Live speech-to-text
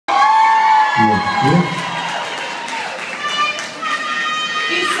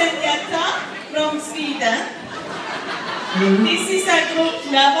From Sweden. This is a group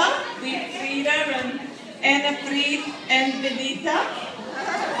FLABBA with Frida and Frid and Benita.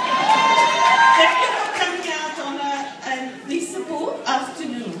 Thank you for coming out on a miserable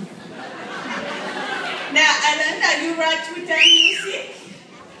afternoon. Now, Alan, are you right with that music?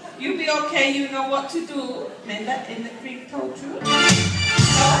 You'll be okay, you know what to do. Linda in the creek told you.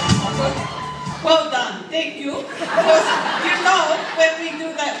 Well done, thank you. Because you know, when we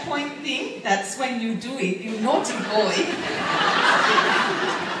do that point thing, that's when you do it, you naughty boy.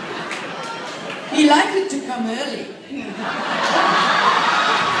 He liked it to come early.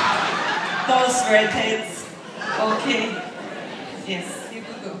 Those redheads. Okay. Yes, you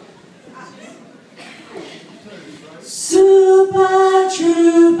can go. Super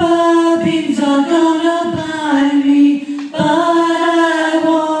trooper beans are gonna blind me, but I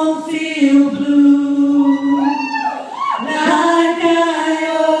won't feel blue like I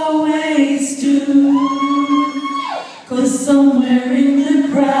always do, 'cause somewhere in the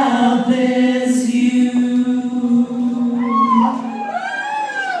crowd there's you.